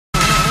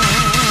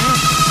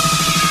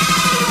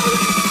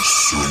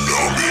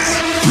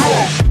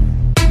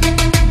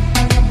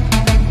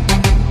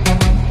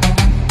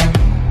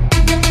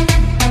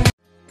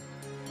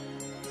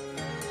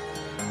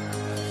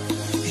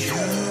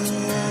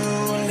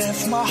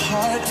my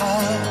heart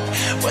up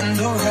when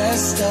the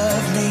rest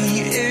of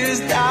me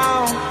is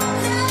down.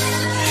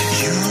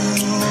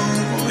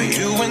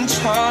 You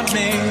enchant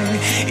me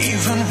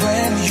even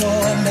when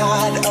you're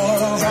not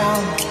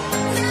around.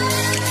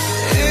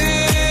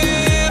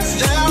 If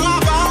there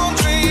are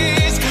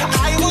boundaries,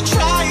 I will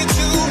try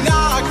to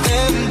knock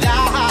them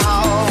down.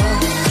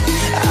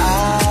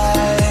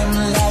 I'm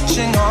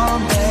latching on,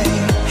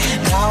 babe.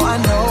 Now I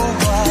know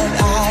what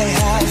I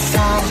have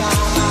found.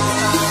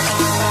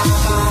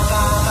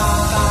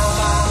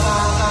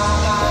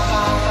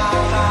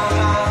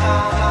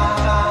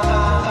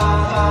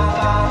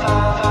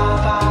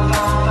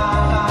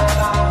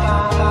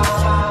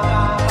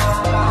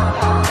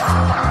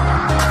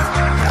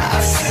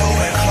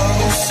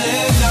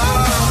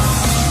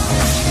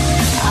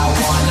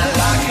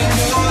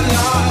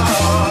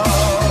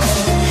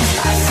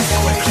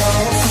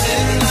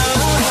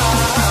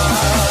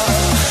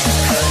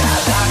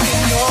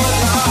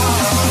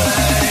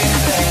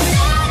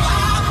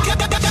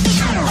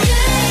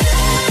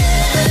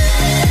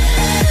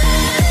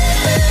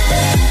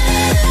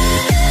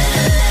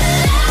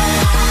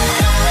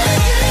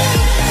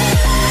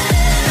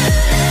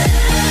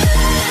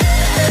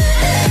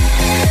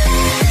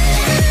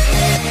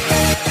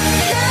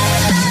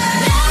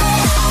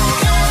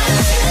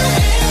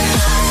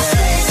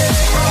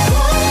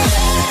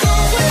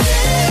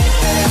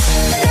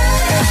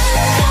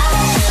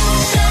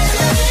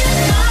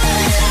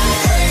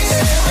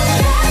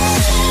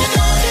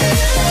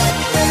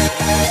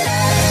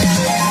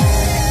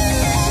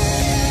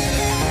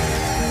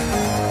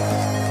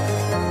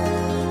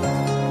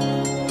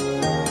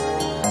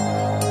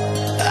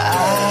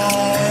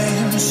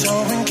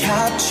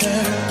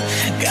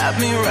 Got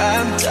me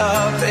wrapped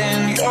up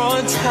in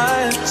your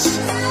touch.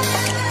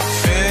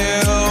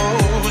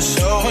 Feel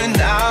so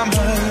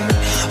enamored.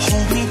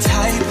 Hold me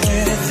tight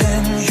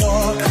within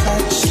your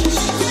clutch.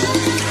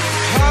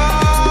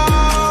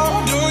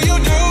 How do you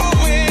do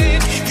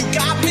it? You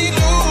got me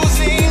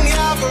losing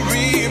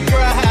every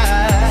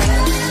breath.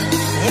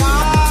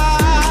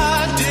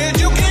 What did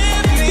you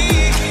give me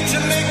to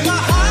make my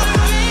heart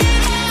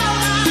beat out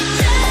my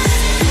chest?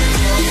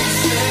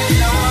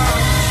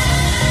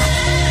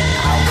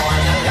 I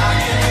wanna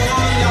lock in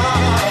your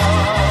love.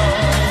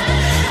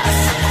 I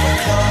think we're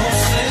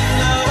close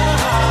enough.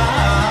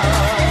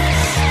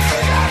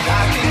 Could I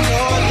lock in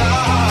your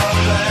love,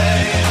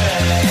 baby?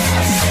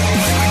 I think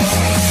we're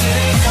close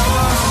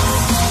enough.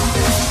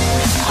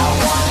 I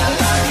wanna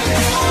lock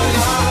in your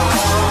love.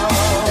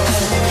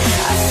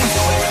 I think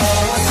we're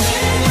close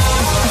enough.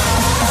 Could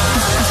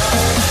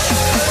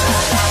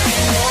I lock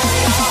in your love,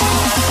 baby?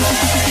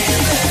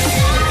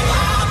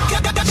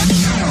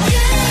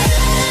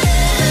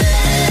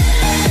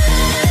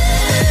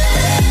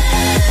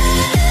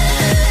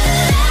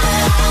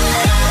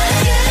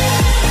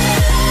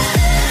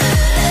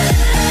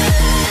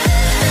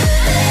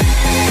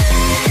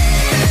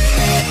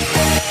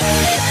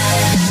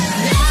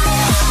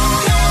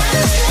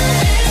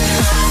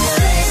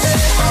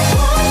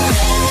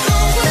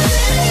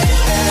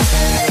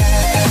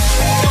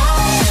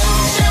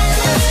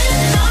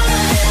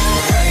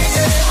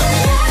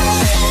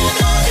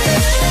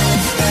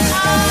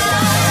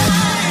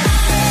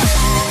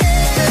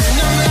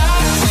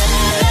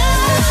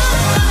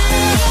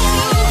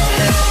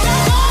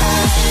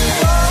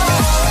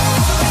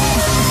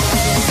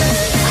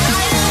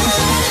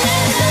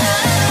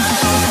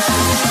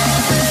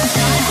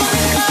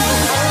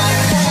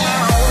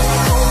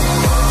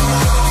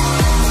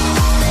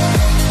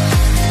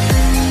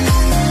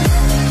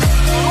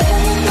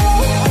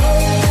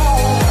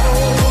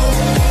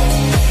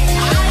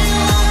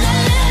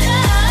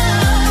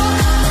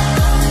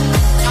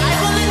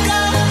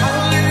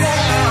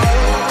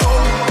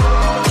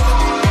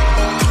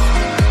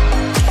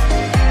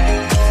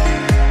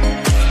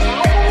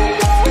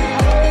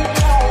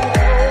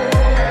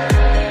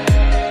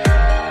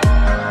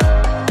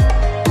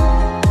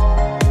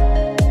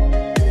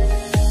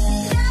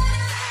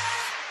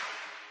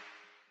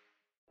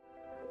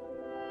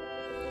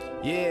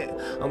 Yeah,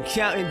 I'm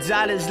counting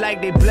dollars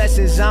like they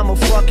blessings, I'm a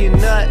fucking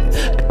nut.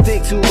 I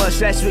think too much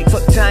last week,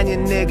 fuck Tanya,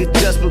 nigga,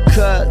 just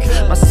because.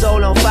 My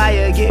soul on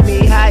fire, get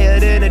me higher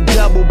than a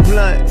double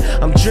blunt.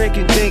 I'm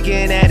drinking,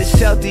 thinking that it's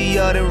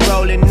healthier than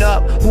rolling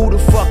up. Who the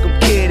fuck I'm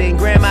kidding?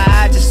 Grandma,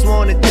 I just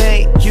wanna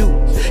thank you.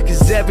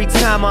 Cause every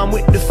time I'm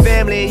with the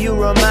family, you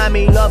remind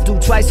me love do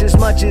twice as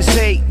much as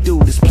hate do.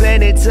 There's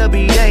plenty to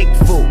be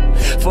thankful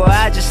for.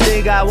 I just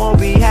think I won't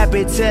be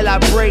happy till I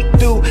break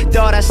through.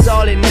 Thought I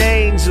saw an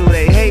angel,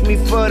 they hate me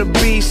for the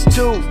beast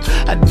too.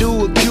 I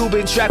do a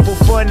Cuban track for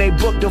fun, they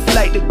booked a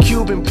flight to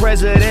Cuban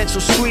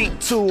presidential suite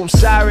too. I'm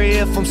sorry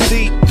if I'm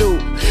see-through,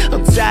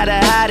 I'm tired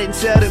of hiding,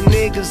 tell them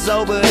niggas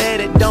over there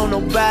that don't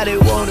nobody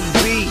wanna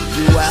be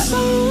you.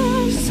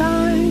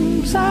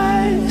 Sometimes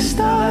I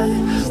start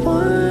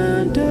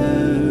wondering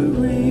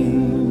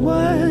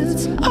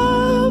what's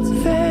up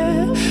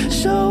there.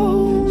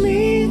 Show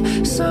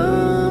me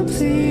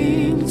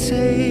something,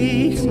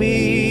 take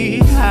me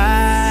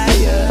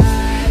higher,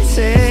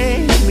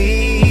 take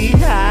me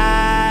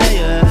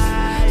higher.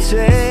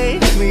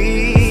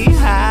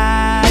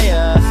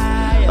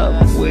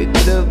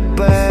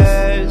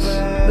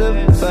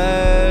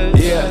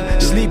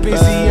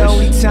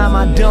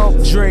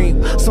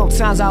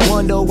 Sometimes I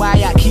wonder why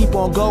I keep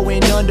on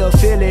going under,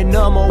 feeling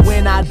number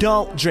when I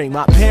don't drink.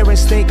 My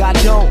parents think I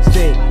don't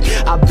think.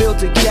 I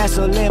built a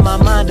castle in my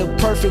mind, a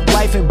perfect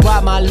wife, and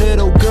bought my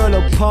little girl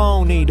a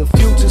pony. The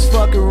future's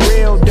fucking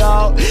real,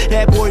 dog.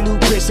 That boy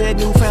Luke Chris had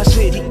newfound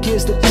shit. He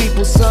gives the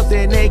people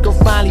something they can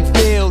finally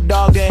feel,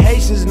 dog. The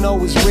Haitians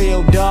know it's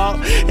real,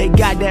 dog. They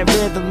got that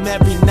rhythm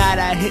every night.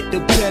 I hit the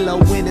pillow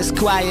when it's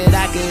quiet.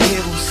 I can hear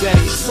them say,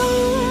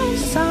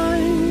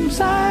 sometimes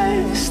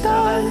I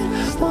start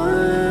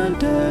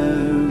wondering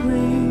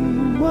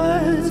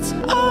what's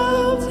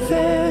up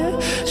there.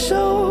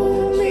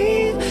 Show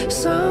me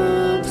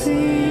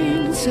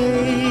something,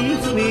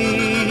 take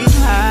me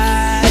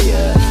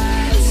higher,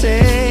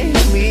 take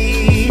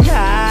me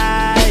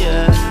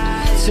higher,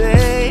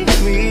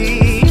 take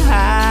me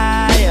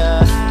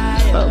higher,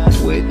 up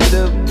with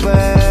the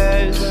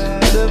birds,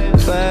 the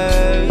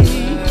birds,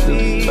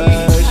 the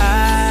birds.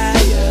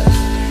 Higher,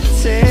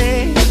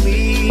 take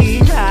me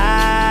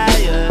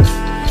higher,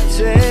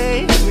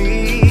 take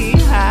me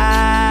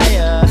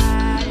higher,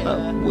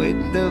 up with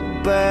the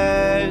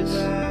birds,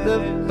 the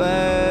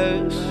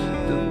birds,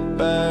 the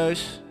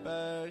birds.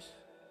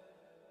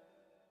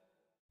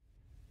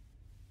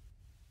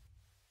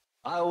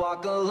 I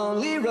walk a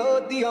lonely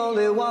road, the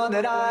only one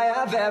that I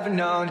have ever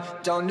known.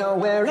 Don't know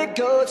where it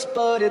goes,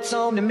 but it's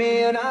home to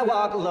me, and I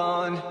walk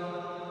alone.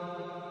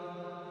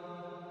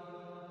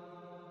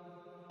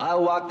 I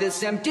walk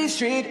this empty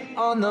street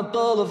on the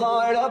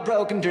boulevard of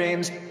broken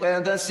dreams, where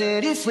the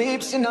city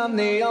sleeps and I'm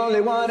the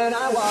only one, and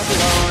I walk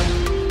alone.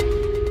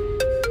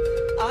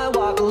 I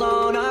walk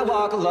alone, I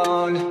walk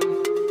alone.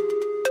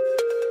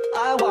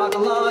 I walk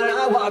alone and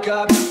I walk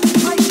up.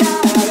 My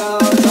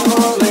shadow's the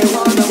only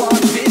one that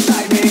walks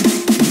beside me.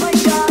 My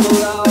shallow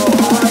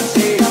heart's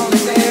the only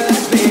thing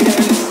that's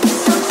beating.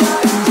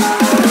 Sometimes I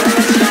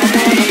wish someone up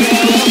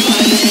there will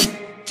find me.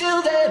 Till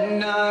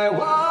then I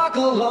walk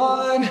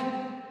alone.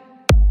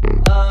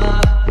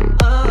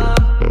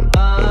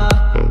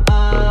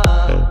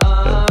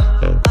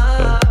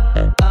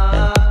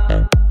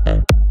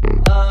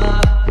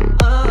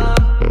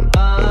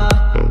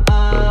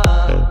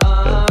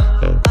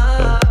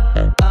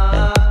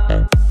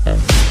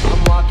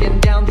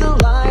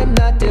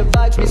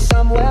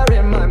 Somewhere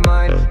in my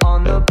mind,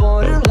 on the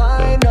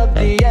borderline of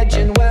the edge,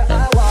 and where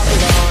I walk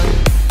alone.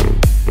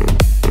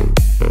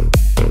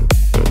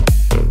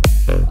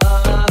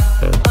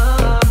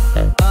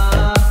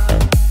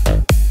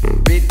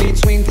 Read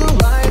between the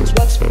lines,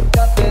 what's fucked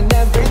up and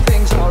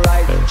everything's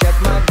alright. Check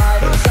my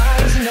vital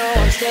signs, know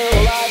I'm still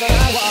alive, and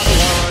I walk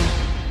alone.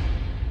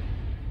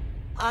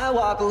 I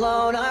walk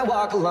alone, I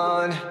walk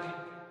alone.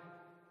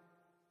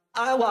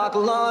 I walk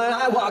alone,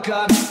 I walk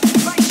up.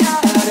 My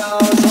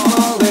shadow's the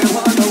only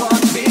one that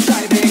walks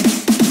beside me.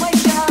 My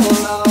shallow